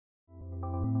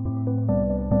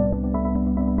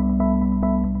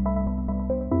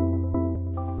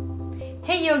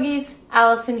Hey yogis,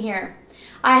 Alyson here.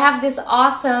 I have this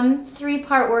awesome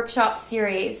 3-part workshop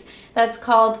series that's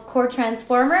called Core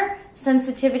Transformer,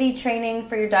 Sensitivity Training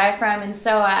for your Diaphragm and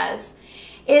Psoas.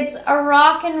 It's a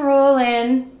rock and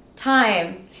rollin'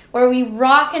 time where we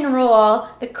rock and roll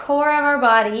the core of our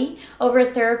body over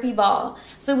a therapy ball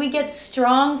so we get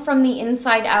strong from the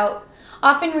inside out.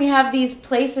 Often we have these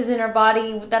places in our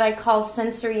body that I call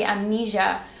sensory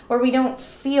amnesia, where we don't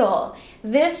feel.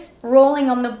 This rolling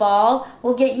on the ball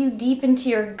will get you deep into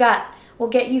your gut, will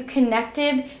get you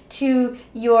connected to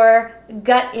your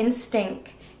gut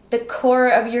instinct, the core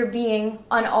of your being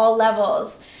on all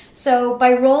levels. So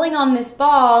by rolling on this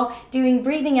ball, doing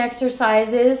breathing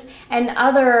exercises and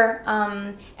other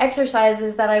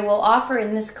exercises that I will offer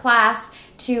in this class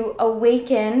to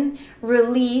awaken,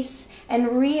 release, and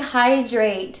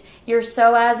rehydrate your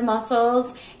psoas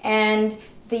muscles and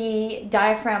the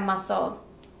diaphragm muscle.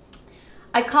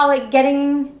 I call it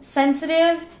getting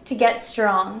sensitive to get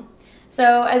strong.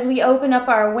 So as we open up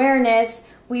our awareness,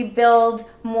 we build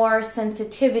more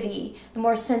sensitivity. The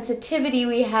more sensitivity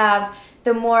we have,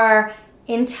 the more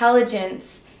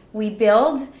intelligence we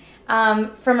build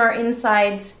from our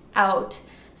insides out.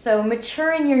 So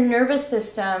maturing your nervous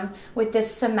system with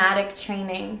this somatic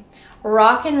training.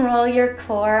 Rock and Roll Your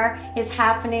Core is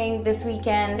happening this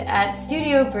weekend at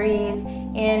Studio Breathe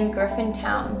in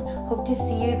Griffintown. Hope to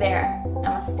see you there.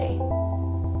 Namaste.